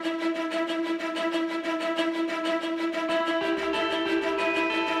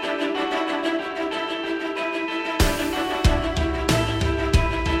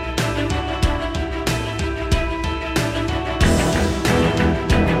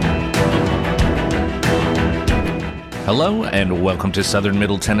Hello and welcome to Southern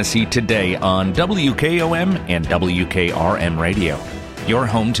Middle Tennessee Today on WKOM and WKRM Radio, your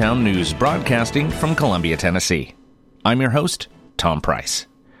hometown news broadcasting from Columbia, Tennessee. I'm your host, Tom Price.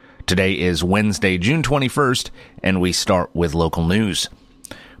 Today is Wednesday, June 21st, and we start with local news.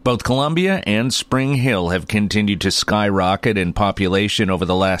 Both Columbia and Spring Hill have continued to skyrocket in population over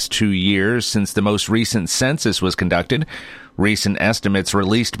the last 2 years since the most recent census was conducted. Recent estimates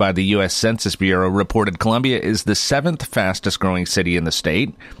released by the U.S. Census Bureau reported Columbia is the 7th fastest growing city in the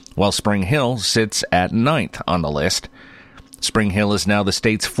state, while Spring Hill sits at 9th on the list. Spring Hill is now the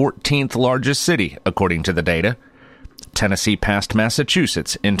state's 14th largest city, according to the data. Tennessee passed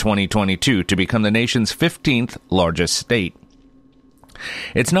Massachusetts in 2022 to become the nation's 15th largest state.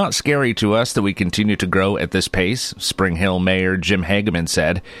 It's not scary to us that we continue to grow at this pace, Spring Hill Mayor Jim Hageman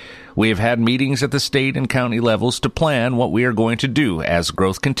said. We have had meetings at the state and county levels to plan what we are going to do as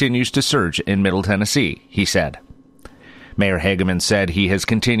growth continues to surge in Middle Tennessee, he said. Mayor Hageman said he has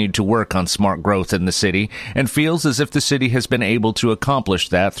continued to work on smart growth in the city and feels as if the city has been able to accomplish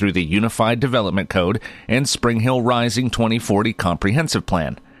that through the Unified Development Code and Spring Hill Rising 2040 Comprehensive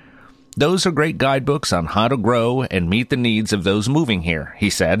Plan. Those are great guidebooks on how to grow and meet the needs of those moving here, he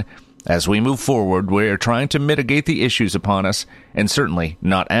said. As we move forward, we are trying to mitigate the issues upon us and certainly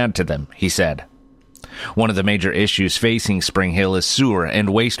not add to them, he said. One of the major issues facing Spring Hill is sewer and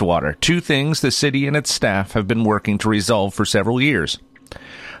wastewater, two things the city and its staff have been working to resolve for several years.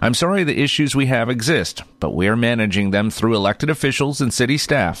 I'm sorry the issues we have exist, but we are managing them through elected officials and city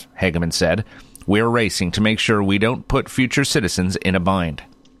staff, Hageman said. We are racing to make sure we don't put future citizens in a bind.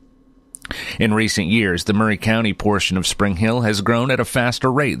 In recent years, the Maury County portion of Spring Hill has grown at a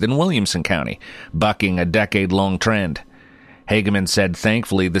faster rate than Williamson County, bucking a decade-long trend. Hageman said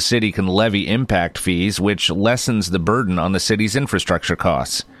thankfully the city can levy impact fees, which lessens the burden on the city's infrastructure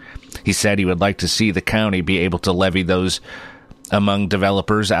costs. He said he would like to see the county be able to levy those among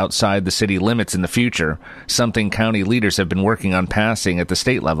developers outside the city limits in the future, something county leaders have been working on passing at the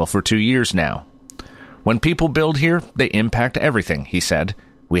state level for 2 years now. When people build here, they impact everything, he said.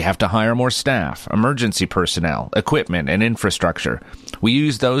 We have to hire more staff, emergency personnel, equipment, and infrastructure. We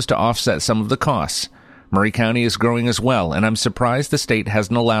use those to offset some of the costs. Maury County is growing as well, and I'm surprised the state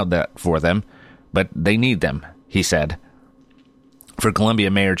hasn't allowed that for them, but they need them, he said. For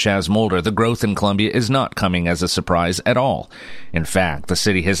Columbia Mayor Chaz Mulder, the growth in Columbia is not coming as a surprise at all. In fact, the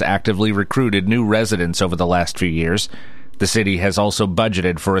city has actively recruited new residents over the last few years. The city has also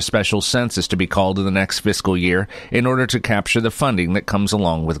budgeted for a special census to be called in the next fiscal year in order to capture the funding that comes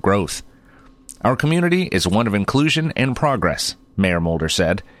along with growth. Our community is one of inclusion and progress, Mayor Mulder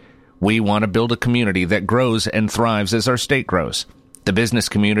said. We want to build a community that grows and thrives as our state grows. The business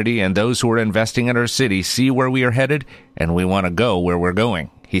community and those who are investing in our city see where we are headed, and we want to go where we're going,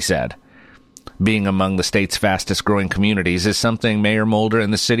 he said. Being among the state's fastest-growing communities is something Mayor Mulder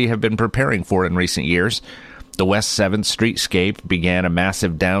and the city have been preparing for in recent years. The West 7th Streetscape began a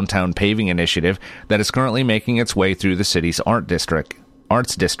massive downtown paving initiative that is currently making its way through the city's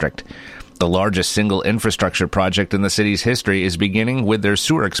arts district. The largest single infrastructure project in the city's history is beginning with their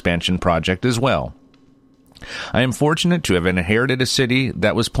sewer expansion project as well. I am fortunate to have inherited a city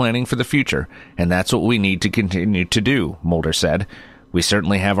that was planning for the future, and that's what we need to continue to do, Mulder said. We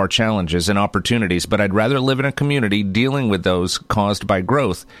certainly have our challenges and opportunities, but I'd rather live in a community dealing with those caused by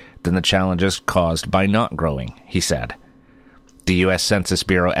growth than the challenges caused by not growing, he said. The U.S. Census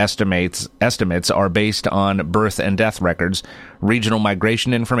Bureau estimates are based on birth and death records, regional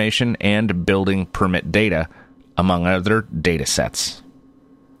migration information, and building permit data, among other data sets.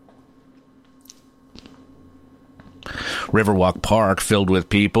 Riverwalk Park filled with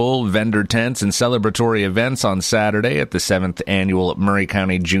people, vendor tents, and celebratory events on Saturday at the 7th annual Maury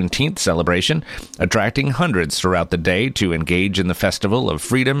County Juneteenth celebration, attracting hundreds throughout the day to engage in the festival of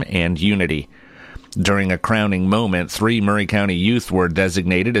freedom and unity. During a crowning moment, 3 Maury County youth were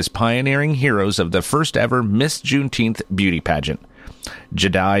designated as pioneering heroes of the first-ever Miss Juneteenth beauty pageant.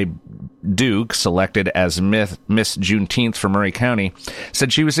 Jedi Duke, selected as Miss Juneteenth for Maury County,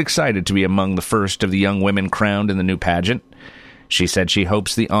 said she was excited to be among the first of the young women crowned in the new pageant. She said she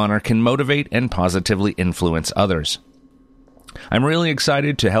hopes the honor can motivate and positively influence others. I'm really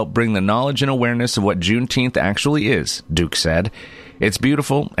excited to help bring the knowledge and awareness of what Juneteenth actually is, Duke said. It's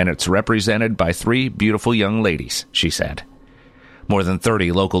beautiful, and it's represented by 3 beautiful young ladies, she said. More than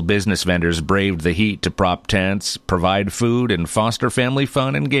 30 local business vendors braved the heat to prop tents, provide food, and foster family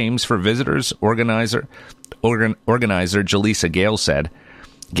fun and games for visitors, organizer Jaleesa Gales said.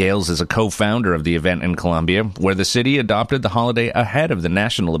 Gales is a co-founder of the event in Columbia, where the city adopted the holiday ahead of the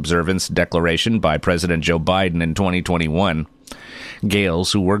national observance declaration by President Joe Biden in 2021.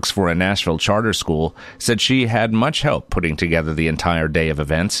 Gales, who works for a Nashville charter school, said she had much help putting together the entire day of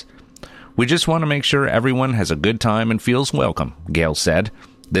events. "We just want to make sure everyone has a good time and feels welcome," Gales said.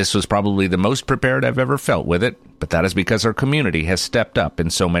 "This was probably the most prepared I've ever felt with it, but that is because our community has stepped up in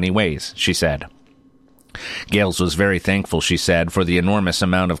so many ways," she said. Gales was very thankful, she said, for the enormous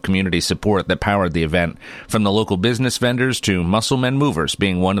amount of community support that powered the event, from the local business vendors to Musclemen Movers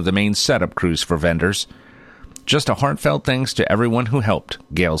being one of the main setup crews for vendors. "Just a heartfelt thanks to everyone who helped,"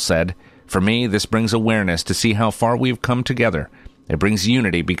 Gales said. "For me, this brings awareness to see how far we've come together. It brings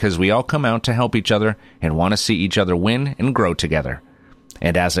unity because we all come out to help each other and want to see each other win and grow together.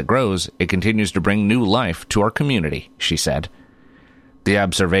 And as it grows, it continues to bring new life to our community," she said. The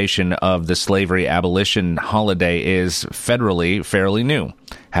observation of the slavery abolition holiday is federally fairly new,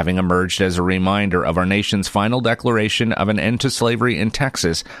 having emerged as a reminder of our nation's final declaration of an end to slavery in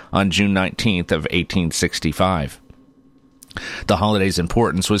Texas on June 19th of 1865. The holiday's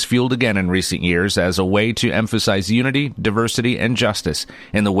importance was fueled again in recent years as a way to emphasize unity, diversity, and justice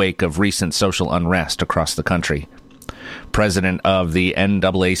in the wake of recent social unrest across the country. President of the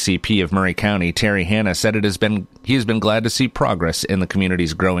NAACP of Murray County, Terry Hanna, said he has been glad to see progress in the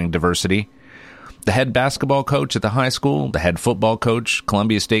community's growing diversity. "The head basketball coach at the high school, the head football coach,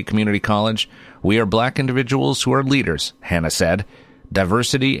 Columbia State Community College, we are black individuals who are leaders," Hanna said.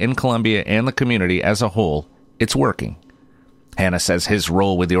 "Diversity in Columbia and the community as a whole, it's working." Hanna says his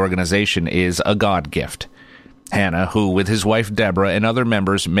role with the organization is a God gift. Hanna, who with his wife Deborah and other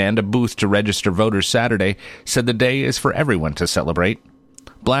members manned a booth to register voters Saturday, said the day is for everyone to celebrate.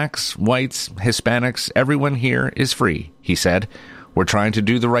 "Blacks, whites, Hispanics, everyone here is free," he said. "We're trying to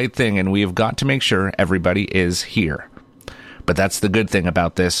do the right thing, and we have got to make sure everybody is here. But that's the good thing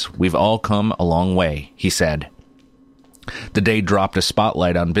about this. We've all come a long way," he said. The day dropped a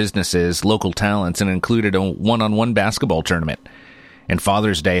spotlight on businesses, local talents, and included a one-on-one basketball tournament. And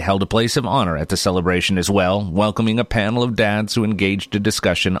Father's Day held a place of honor at the celebration as well, welcoming a panel of dads who engaged a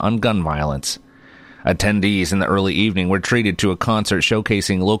discussion on gun violence. Attendees in the early evening were treated to a concert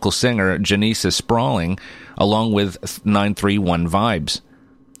showcasing local singer Janisa Sprawling, along with 931 Vibes.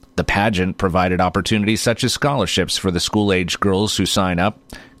 The pageant provided opportunities such as scholarships for the school-age girls who sign up.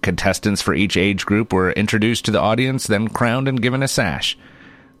 Contestants for each age group were introduced to the audience, then crowned and given a sash.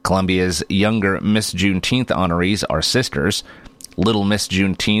 Columbia's younger Miss Juneteenth honorees are sisters. Little Miss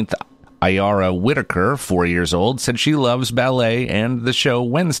Juneteenth, Ayara Whitaker, 4 years old, said she loves ballet and the show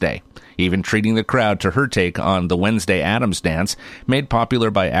Wednesday, even treating the crowd to her take on the Wednesday Addams dance, made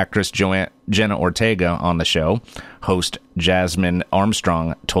popular by actress Jenna Ortega on the show. Host Jasmine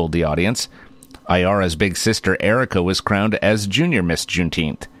Armstrong told the audience. Ayara's big sister Erica was crowned as Junior Miss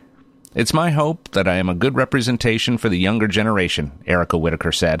Juneteenth. "It's my hope that I am a good representation for the younger generation," Erica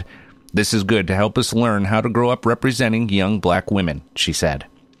Whitaker said. "This is good to help us learn how to grow up representing young black women," she said.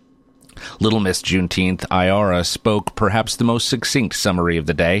 Little Miss Juneteenth, Ayara, spoke perhaps the most succinct summary of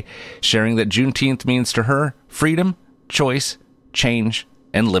the day, sharing that Juneteenth means to her freedom, choice, change,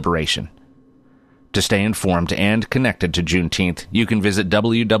 and liberation. To stay informed and connected to Juneteenth, you can visit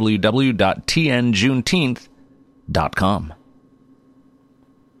www.tnjuneteenth.com.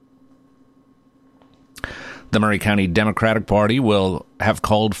 The Murray County Democratic Party will have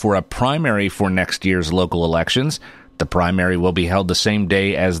called for a primary for next year's local elections. The primary will be held the same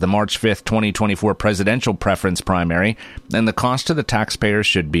day as the March 5th, 2024 presidential preference primary, and the cost to the taxpayers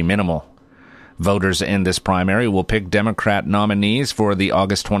should be minimal. Voters in this primary will pick Democrat nominees for the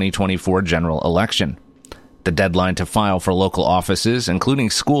August 2024 general election. The deadline to file for local offices, including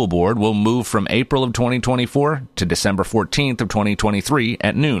school board, will move from April of 2024 to December 14th of 2023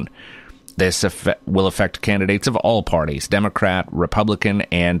 at noon. This will affect candidates of all parties, Democrat, Republican,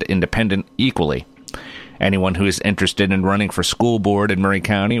 and Independent, equally. Anyone who is interested in running for school board in Murray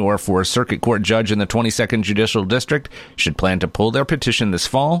County or for a circuit court judge in the 22nd Judicial District should plan to pull their petition this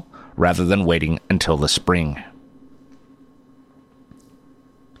fall rather than waiting until the spring.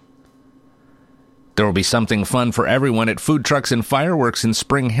 There will be something fun for everyone at Food Trucks and Fireworks in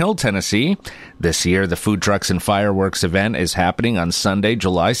Spring Hill, Tennessee. This year, the Food Trucks and Fireworks event is happening on Sunday,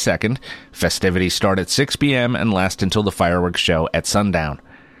 July 2nd. Festivities start at 6 p.m. and last until the fireworks show at sundown.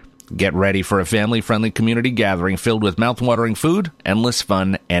 Get ready for a family-friendly community gathering filled with mouth-watering food, endless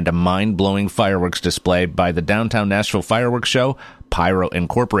fun, and a mind-blowing fireworks display by the Downtown Nashville Fireworks Show, Pyro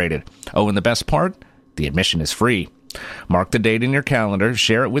Incorporated. Oh, and the best part? The admission is free. Mark the date in your calendar,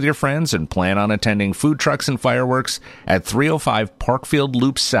 share it with your friends, and plan on attending Food Trucks and Fireworks at 305 Parkfield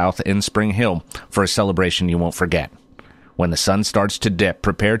Loop South in Spring Hill for a celebration you won't forget. When the sun starts to dip,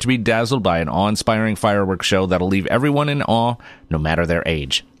 prepare to be dazzled by an awe-inspiring fireworks show that'll leave everyone in awe, no matter their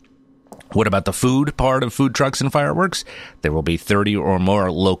age. What about the food part of Food Trucks and Fireworks? There will be 30 or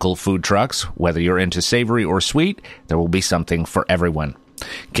more local food trucks. Whether you're into savory or sweet, there will be something for everyone.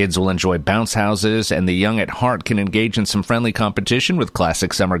 Kids will enjoy bounce houses, and the young at heart can engage in some friendly competition with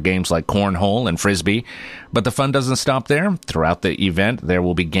classic summer games like cornhole and frisbee. But the fun doesn't stop there. Throughout the event, there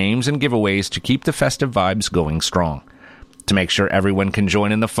will be games and giveaways to keep the festive vibes going strong. To make sure everyone can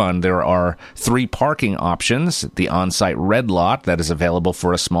join in the fun, there are 3 parking options: the on-site red lot that is available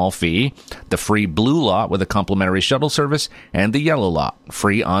for a small fee, the free blue lot with a complimentary shuttle service, and the yellow lot,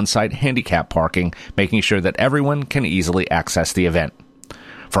 free on-site handicap parking, making sure that everyone can easily access the event.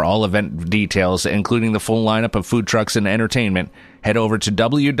 For all event details, including the full lineup of food trucks and entertainment, head over to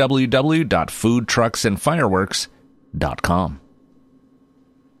www.foodtrucksandfireworks.com.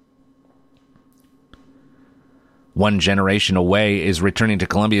 One Generation Away is returning to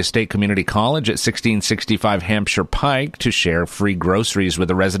Columbia State Community College at 1665 Hampshire Pike to share free groceries with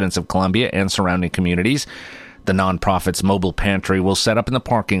the residents of Columbia and surrounding communities. The nonprofit's mobile pantry will set up in the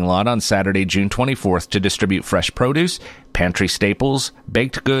parking lot on Saturday, June 24th to distribute fresh produce, pantry staples,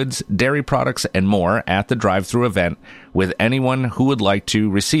 baked goods, dairy products, and more at the drive-thru event, with anyone who would like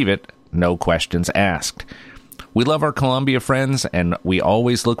to receive it, no questions asked. We love our Columbia friends, and we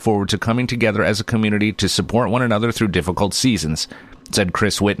always look forward to coming together as a community to support one another through difficult seasons, said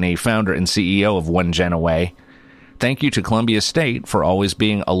Chris Whitney, founder and CEO of One Gen Away. Thank you to Columbia State for always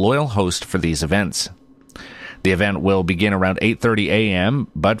being a loyal host for these events. The event will begin around 8:30 a.m.,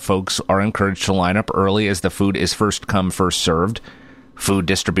 but folks are encouraged to line up early as the food is first come, first served. Food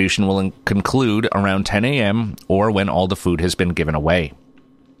distribution will conclude around 10 a.m. or when all the food has been given away.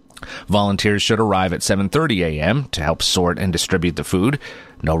 Volunteers should arrive at 7:30 a.m. to help sort and distribute the food.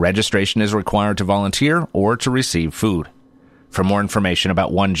 No registration is required to volunteer or to receive food. For more information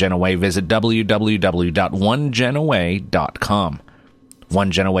about One Gen Away, visit www.onegenaway.com. One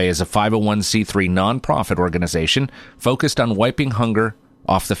Gen Away is a 501c3 nonprofit organization focused on wiping hunger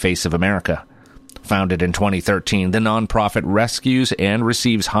off the face of America. Founded in 2013, the nonprofit rescues and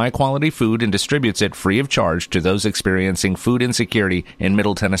receives high-quality food and distributes it free of charge to those experiencing food insecurity in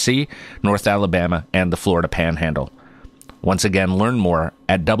Middle Tennessee, North Alabama, and the Florida Panhandle. Once again, learn more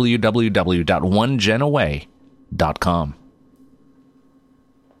at www.onegenaway.com.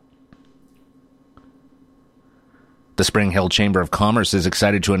 The Spring Hill Chamber of Commerce is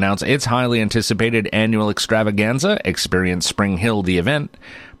excited to announce its highly anticipated annual extravaganza, Experience Spring Hill, the event,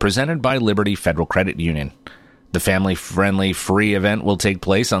 presented by Liberty Federal Credit Union. The family-friendly free event will take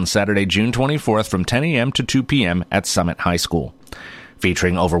place on Saturday, June 24th from 10 a.m. to 2 p.m. at Summit High School.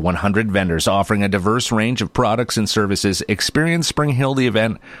 Featuring over 100 vendors offering a diverse range of products and services, Experience Spring Hill, the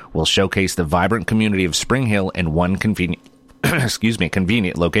event, will showcase the vibrant community of Spring Hill in one convenient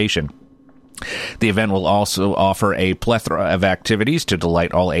location. The event will also offer a plethora of activities to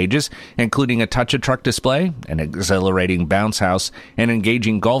delight all ages, including a touch-a-truck display, an exhilarating bounce house, an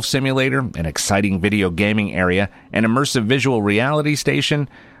engaging golf simulator, an exciting video gaming area, an immersive visual reality station,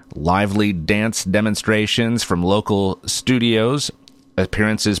 lively dance demonstrations from local studios,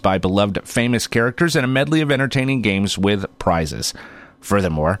 appearances by beloved famous characters, and a medley of entertaining games with prizes.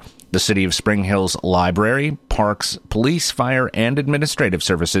 Furthermore, the City of Spring Hill's library, parks, police, fire, and administrative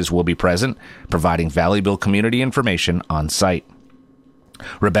services will be present, providing valuable community information on site.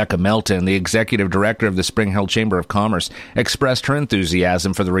 Rebecca Melton, the executive director of the Spring Hill Chamber of Commerce, expressed her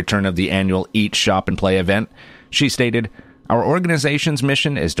enthusiasm for the return of the annual Eat, Shop, and Play event. She stated, "Our organization's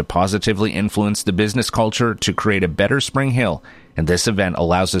mission is to positively influence the business culture to create a better Spring Hill, and this event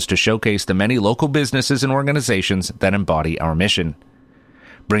allows us to showcase the many local businesses and organizations that embody our mission."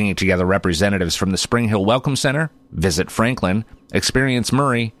 Bringing together representatives from the Spring Hill Welcome Center, Visit Franklin, Experience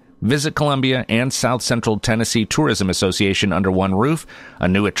Murray, Visit Columbia, and South Central Tennessee Tourism Association under one roof, a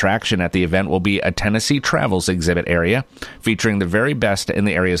new attraction at the event will be a Tennessee Travels exhibit area, featuring the very best in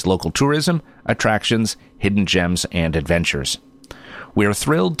the area's local tourism, attractions, hidden gems, and adventures. We are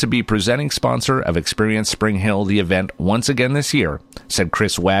thrilled to be presenting sponsor of Experience Spring Hill, the event, once again this year, said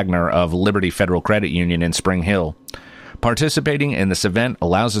Chris Wagner of Liberty Federal Credit Union in Spring Hill. Participating in this event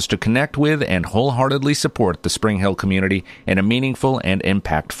allows us to connect with and wholeheartedly support the Spring Hill community in a meaningful and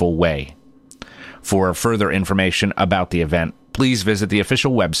impactful way. For further information about the event, please visit the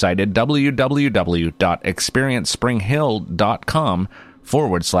official website at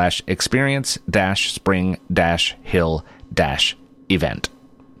www.experience-spring-hill.com/experience-spring-hill-event.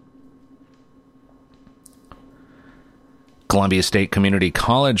 Columbia State Community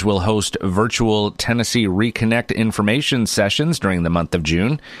College will host virtual Tennessee Reconnect information sessions during the month of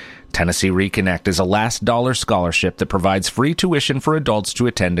June. Tennessee Reconnect is a last dollar scholarship that provides free tuition for adults to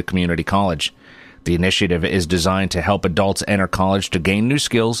attend a community college. The initiative is designed to help adults enter college to gain new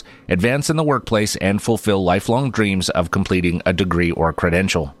skills, advance in the workplace, and fulfill lifelong dreams of completing a degree or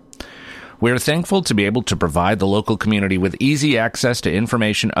credential. We are thankful to be able to provide the local community with easy access to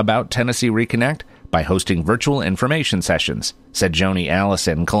information about Tennessee Reconnect by hosting virtual information sessions, said Joni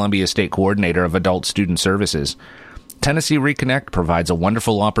Allison, Columbia State Coordinator of Adult Student Services. Tennessee Reconnect provides a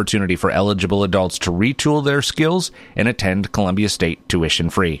wonderful opportunity for eligible adults to retool their skills and attend Columbia State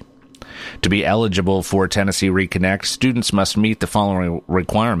tuition-free. To be eligible for Tennessee Reconnect, students must meet the following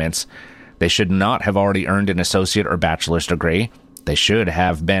requirements. They should not have already earned an associate or bachelor's degree. They should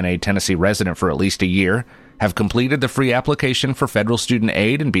have been a Tennessee resident for at least a year, have completed the free application for federal student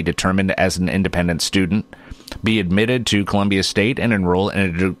aid and be determined as an independent student, be admitted to Columbia State and enroll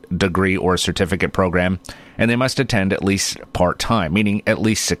in a degree or certificate program, and they must attend at least part-time, meaning at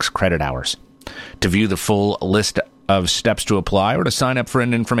least 6 credit hours. To view the full list of steps to apply or to sign up for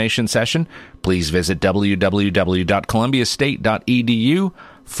an information session, please visit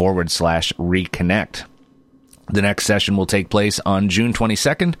www.columbiastate.edu/reconnect. The next session will take place on June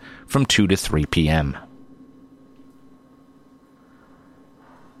 22nd from 2 to 3 p.m.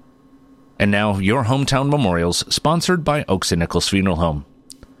 And now, your hometown memorials, sponsored by Oaks and Nichols Funeral Home.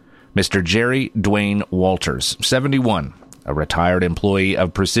 Mr. Jerry Dwayne Walters, 71, a retired employee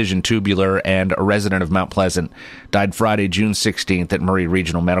of Precision Tubular and a resident of Mount Pleasant, died Friday, June 16th at Murray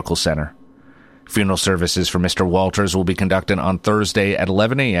Regional Medical Center. Funeral services for Mr. Walters will be conducted on Thursday at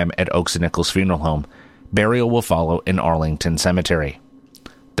 11 a.m. at Oaks and Nichols Funeral Home. Burial will follow in Arlington Cemetery.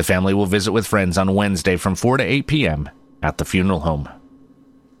 The family will visit with friends on Wednesday from 4 to 8 p.m. at the funeral home.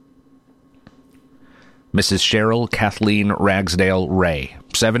 Mrs. Cheryl Kathleen Ragsdale Ray,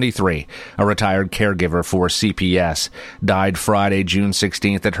 73, a retired caregiver for CPS, died Friday, June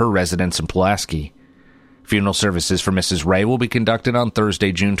 16th at her residence in Pulaski. Funeral services for Mrs. Ray will be conducted on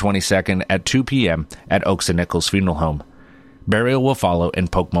Thursday, June 22nd at 2 p.m. at Oaks and Nichols Funeral Home. Burial will follow in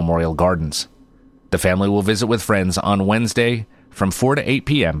Polk Memorial Gardens. The family will visit with friends on Wednesday from 4 to 8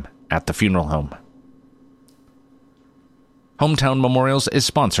 p.m. at the funeral home. Hometown Memorials is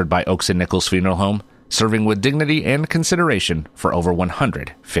sponsored by Oaks and Nichols Funeral Home, serving with dignity and consideration for over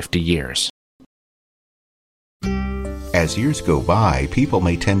 150 years. As years go by, people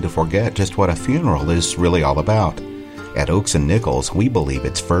may tend to forget just what a funeral is really all about. At Oaks and Nichols, we believe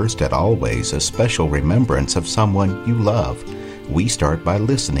it's first and always a special remembrance of someone you love. We start by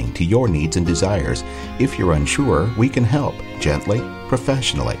listening to your needs and desires. If you're unsure, we can help, gently,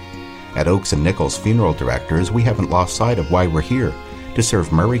 professionally. At Oaks and Nichols Funeral Directors, we haven't lost sight of why we're here, to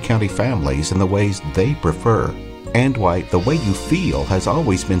serve Murray County families in the ways they prefer, and why the way you feel has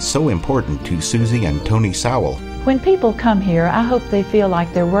always been so important to Susie and Tony Sowell. When people come here, I hope they feel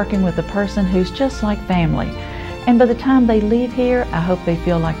like they're working with a person who's just like family. And by the time they leave here, I hope they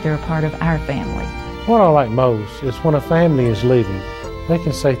feel like they're a part of our family. What I like most is when a family is leaving, they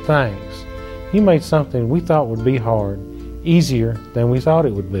can say thanks. You made something we thought would be hard, easier than we thought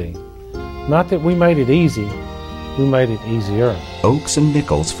it would be. Not that we made it easy, we made it easier. Oaks and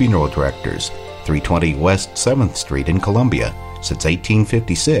Nichols Funeral Directors, 320 West 7th Street in Columbia. Since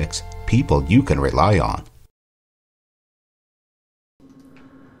 1856, people you can rely on.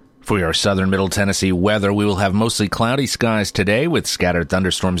 For your southern Middle Tennessee weather, we will have mostly cloudy skies today with scattered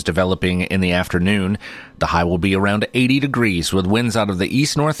thunderstorms developing in the afternoon. The high will be around 80 degrees with winds out of the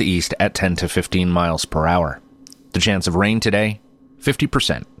east-northeast at 10 to 15 miles per hour. The chance of rain today,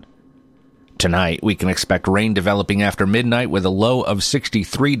 50%. Tonight, we can expect rain developing after midnight with a low of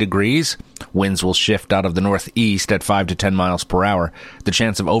 63 degrees. Winds will shift out of the northeast at 5 to 10 miles per hour. The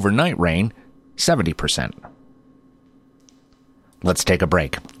chance of overnight rain, 70%. Let's take a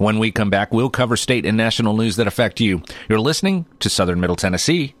break. When we come back, we'll cover state and national news that affect you. You're listening to Southern Middle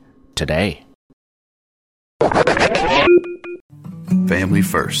Tennessee Today. Family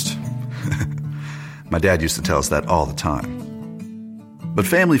first. My dad used to tell us that all the time. But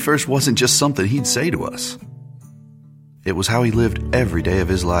family first wasn't just something he'd say to us. It was how he lived every day of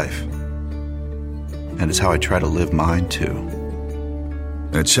his life. And it's how I try to live mine, too.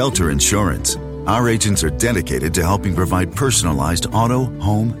 At Shelter Insurance, our agents are dedicated to helping provide personalized auto,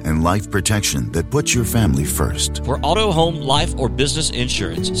 home, and life protection that puts your family first. For auto, home, life, or business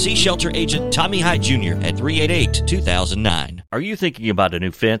insurance, see Shelter Agent Tommy Hyde Jr. at 388-2009. Are you thinking about a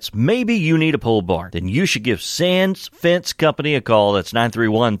new fence? Maybe you need a pole barn. Then you should give Sands Fence Company a call. That's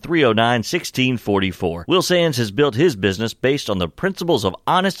 931-309-1644. Will Sands has built his business based on the principles of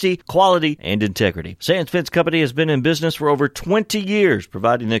honesty, quality, and integrity. Sands Fence Company has been in business for over 20 years,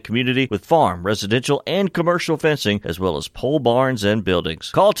 providing the community with farm, residential, and commercial fencing, as well as pole barns and buildings.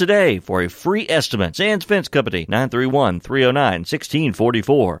 Call today for a free estimate. Sands Fence Company,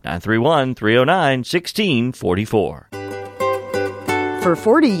 931-309-1644. 931-309-1644. For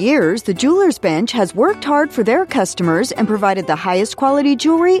 40 years, the Jewelers Bench has worked hard for their customers and provided the highest quality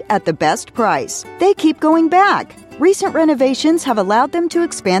jewelry at the best price. They keep going back. Recent renovations have allowed them to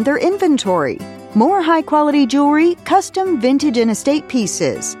expand their inventory. More high-quality jewelry, custom vintage and estate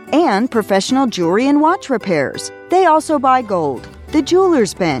pieces, and professional jewelry and watch repairs. They also buy gold. The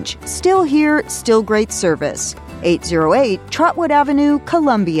Jewelers Bench. Still here, still great service. 808 Trotwood Avenue,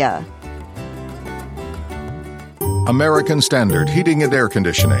 Columbia. American Standard Heating and Air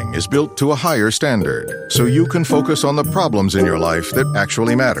Conditioning is built to a higher standard, so you can focus on the problems in your life that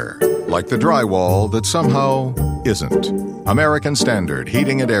actually matter, like the drywall that somehow isn't. American Standard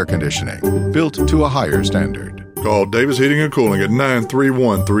Heating and Air Conditioning, built to a higher standard. Call Davis Heating and Cooling at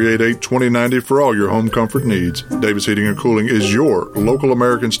 931-388-2090 for all your home comfort needs. Davis Heating and Cooling is your local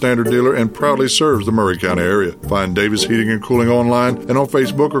American Standard dealer and proudly serves the Murray County area. Find Davis Heating and Cooling online and on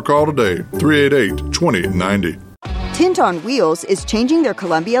Facebook or call today, 388-2090. Tint on Wheels is changing their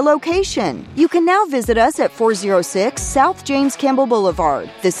Columbia location. You can now visit us at 406 South James Campbell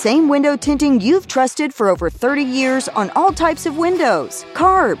Boulevard. The same window tinting you've trusted for over 30 years on all types of windows,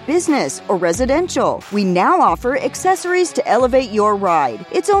 car, business, or residential. We now offer accessories to elevate your ride.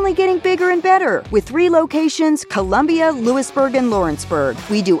 It's only getting bigger and better. With 3 locations, Columbia, Lewisburg, and Lawrenceburg.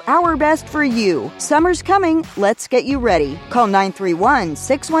 We do our best for you. Summer's coming. Let's get you ready. Call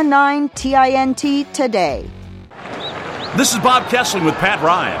 931-619-TINT today. This is Bob Kessling with Pat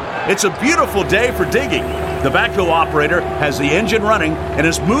Ryan. It's a beautiful day for digging. The backhoe operator has the engine running and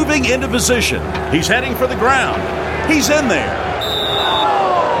is moving into position. He's heading for the ground. He's in there.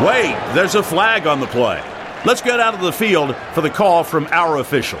 Wait, there's a flag on the play. Let's get out of the field for the call from our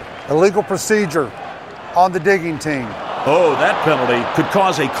official. Illegal procedure on the digging team. Oh, that penalty could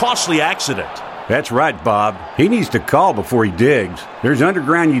cause a costly accident. That's right, Bob. He needs to call before he digs. There's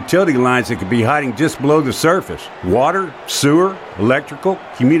underground utility lines that could be hiding just below the surface. Water, sewer, electrical,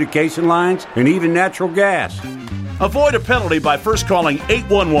 communication lines, and even natural gas. Avoid a penalty by first calling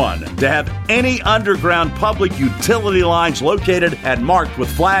 811 to have any underground public utility lines located and marked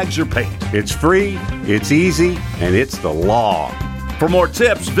with flags or paint. It's free, it's easy, and it's the law. For more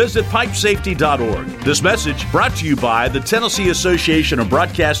tips, visit pipesafety.org. This message brought to you by the Tennessee Association of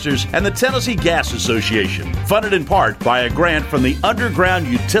Broadcasters and the Tennessee Gas Association, funded in part by a grant from the Underground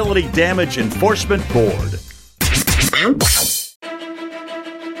Utility Damage Enforcement Board.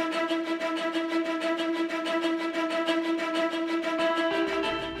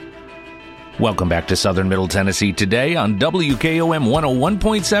 Welcome back to Southern Middle Tennessee today on WKOM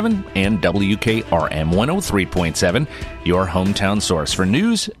 101.7 and WKRM 103.7, your hometown source for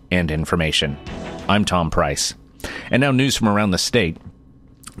news and information. I'm Tom Price. And now news from around the state.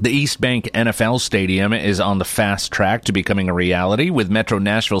 The East Bank NFL Stadium is on the fast track to becoming a reality, with Metro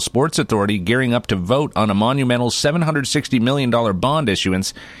Nashville Sports Authority gearing up to vote on a monumental $760 million bond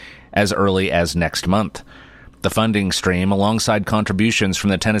issuance as early as next month. The funding stream, alongside contributions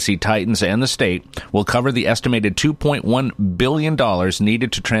from the Tennessee Titans and the state, will cover the estimated $2.1 billion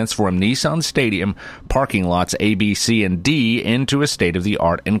needed to transform Nissan Stadium parking lots A, B, C, and D into a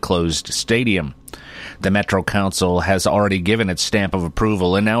state-of-the-art enclosed stadium. The Metro Council has already given its stamp of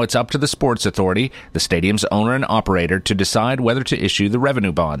approval, and now it's up to the Sports Authority, the stadium's owner and operator, to decide whether to issue the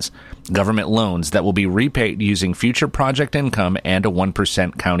revenue bonds, government loans that will be repaid using future project income and a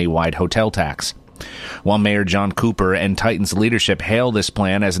 1% county-wide hotel tax. While Mayor John Cooper and Titans leadership hail this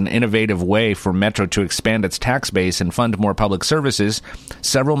plan as an innovative way for Metro to expand its tax base and fund more public services,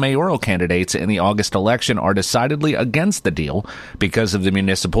 several mayoral candidates in the August election are decidedly against the deal because of the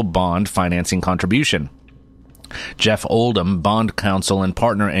municipal bond financing contribution. Jeff Oldham, bond counsel and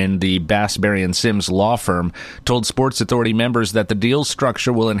partner in the Bass, Berry & Sims law firm, told Sports Authority members that the deal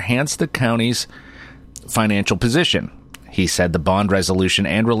structure will enhance the county's financial position. He said the bond resolution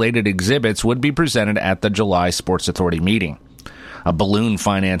and related exhibits would be presented at the July Sports Authority meeting. A balloon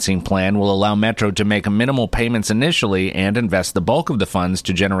financing plan will allow Metro to make minimal payments initially and invest the bulk of the funds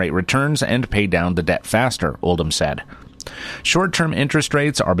to generate returns and pay down the debt faster, Oldham said. Short-term interest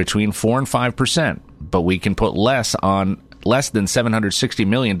rates are between 4% and 5%, but we can put less than $760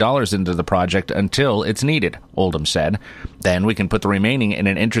 million into the project until it's needed, Oldham said. Then we can put the remaining in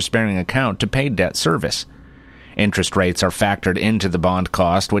an interest-bearing account to pay debt service. Interest rates are factored into the bond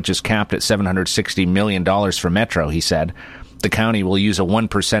cost, which is capped at $760 million for Metro, he said. The county will use a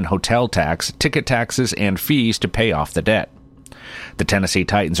 1% hotel tax, ticket taxes, and fees to pay off the debt. The Tennessee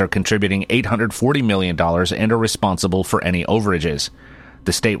Titans are contributing $840 million and are responsible for any overages.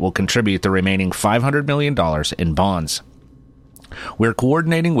 The state will contribute the remaining $500 million in bonds. We're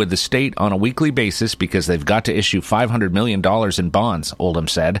coordinating with the state on a weekly basis because they've got to issue $500 million in bonds, Oldham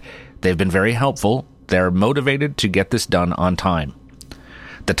said. They've been very helpful. They're motivated to get this done on time.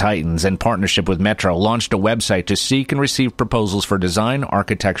 The Titans, in partnership with Metro, launched a website to seek and receive proposals for design,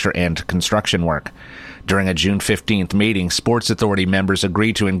 architecture, and construction work. During a June 15th meeting, Sports Authority members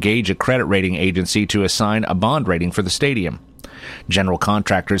agreed to engage a credit rating agency to assign a bond rating for the stadium. General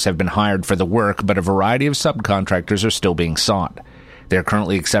contractors have been hired for the work, but a variety of subcontractors are still being sought. They're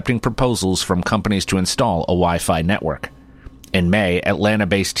currently accepting proposals from companies to install a Wi-Fi network. In May,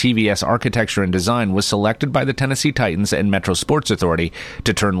 Atlanta-based TVS Architecture and Design was selected by the Tennessee Titans and Metro Sports Authority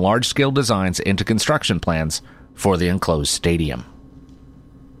to turn large-scale designs into construction plans for the enclosed stadium.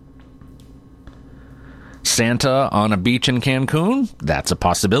 Santa on a beach in Cancun? That's a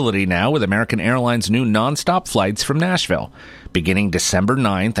possibility now with American Airlines' new nonstop flights from Nashville. Beginning December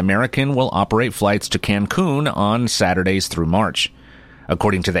 9th, American will operate flights to Cancun on Saturdays through March.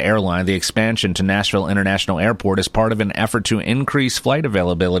 According to the airline, the expansion to Nashville International Airport is part of an effort to increase flight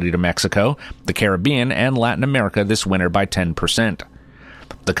availability to Mexico, the Caribbean, and Latin America this winter by 10%.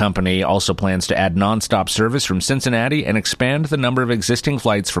 The company also plans to add nonstop service from Cincinnati and expand the number of existing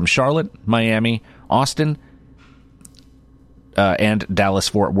flights from Charlotte, Miami, Austin, and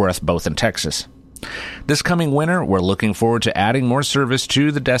Dallas-Fort Worth, both in Texas. This coming winter, we're looking forward to adding more service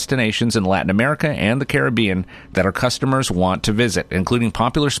to the destinations in Latin America and the Caribbean that our customers want to visit, including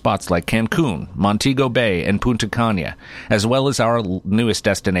popular spots like Cancun, Montego Bay, and Punta Cana, as well as our newest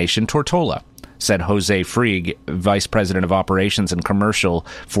destination, Tortola, said Jose Frieg, Vice President of Operations and Commercial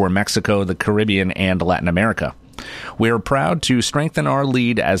for Mexico, the Caribbean, and Latin America. We are proud to strengthen our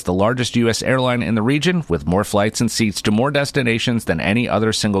lead as the largest U.S. airline in the region, with more flights and seats to more destinations than any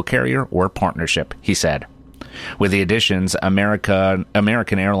other single carrier or partnership, he said. With the additions, American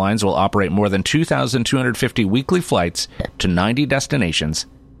Airlines will operate more than 2,250 weekly flights to 90 destinations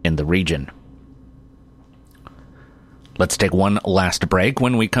in the region. Let's take one last break.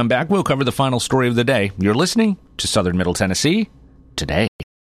 When we come back, we'll cover the final story of the day. You're listening to Southern Middle Tennessee Today.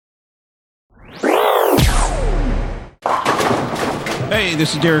 Hey,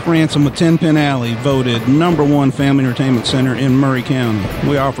 this is Derek Ransom with 10 Pin Alley, voted #1 family entertainment center in Murray County.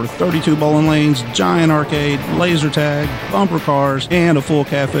 We offer 32 bowling lanes, giant arcade, laser tag, bumper cars, and a full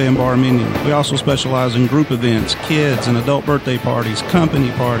cafe and bar menu. We also specialize in group events, kids and adult birthday parties, company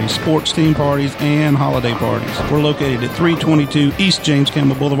parties, sports team parties, and holiday parties. We're located at 322 East James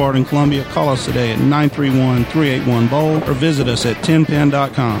Campbell Boulevard in Columbia. Call us today at 931-381-BOWL or visit us at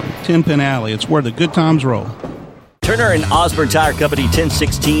 10pin.com. 10 Pin Alley, it's where the good times roll. Turner and Osborne Tire Company,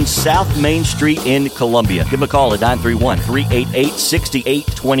 1016 South Main Street in Columbia. Give them a call at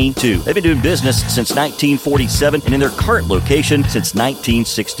 931-388-6822. They've been doing business since 1947 and in their current location since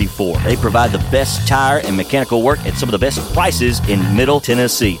 1964. They provide the best tire and mechanical work at some of the best prices in Middle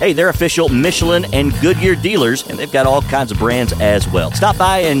Tennessee. Hey, they're official Michelin and Goodyear dealers, and they've got all kinds of brands as well. Stop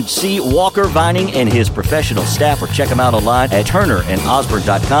by and see Walker Vining and his professional staff, or check them out online at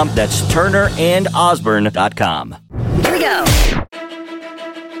turnerandosborne.com. That's turnerandosborne.com. Here we go.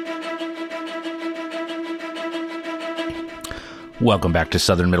 Welcome back to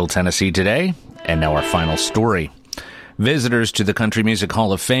Southern Middle Tennessee Today, and now our final story. Visitors to the Country Music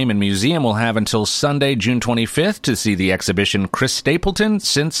Hall of Fame and Museum will have until Sunday, June 25th to see the exhibition Chris Stapleton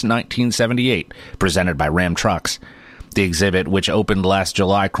Since 1978, presented by Ram Trucks. The exhibit, which opened last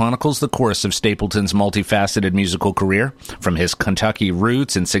July, chronicles the course of Stapleton's multifaceted musical career, from his Kentucky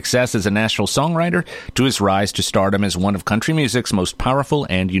roots and success as a Nashville songwriter to his rise to stardom as one of country music's most powerful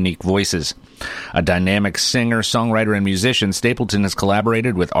and unique voices. A dynamic singer, songwriter, and musician, Stapleton has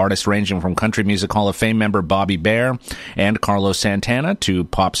collaborated with artists ranging from Country Music Hall of Fame member Bobby Bare and Carlos Santana to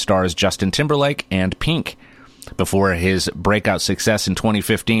pop stars Justin Timberlake and Pink. Before his breakout success in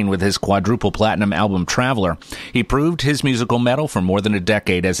 2015 with his quadruple platinum album Traveler, he proved his musical mettle for more than a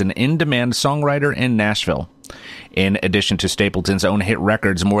decade as an in-demand songwriter in Nashville. In addition to Stapleton's own hit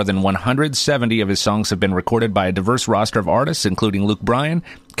records, more than 170 of his songs have been recorded by a diverse roster of artists, including Luke Bryan,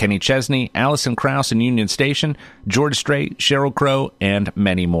 Kenny Chesney, Alison Krauss and Union Station, George Strait, Sheryl Crow, and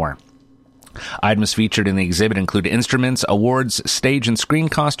many more. Items featured in the exhibit include instruments, awards, stage and screen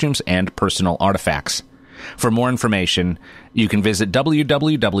costumes, and personal artifacts. For more information, you can visit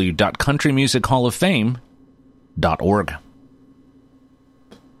www.countrymusichallofame.org.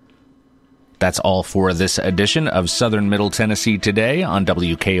 That's all for this edition of Southern Middle Tennessee Today on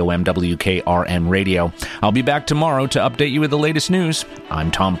WKOM WKRM Radio. I'll be back tomorrow to update you with the latest news.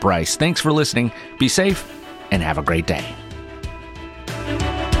 I'm Tom Price. Thanks for listening. Be safe and have a great day.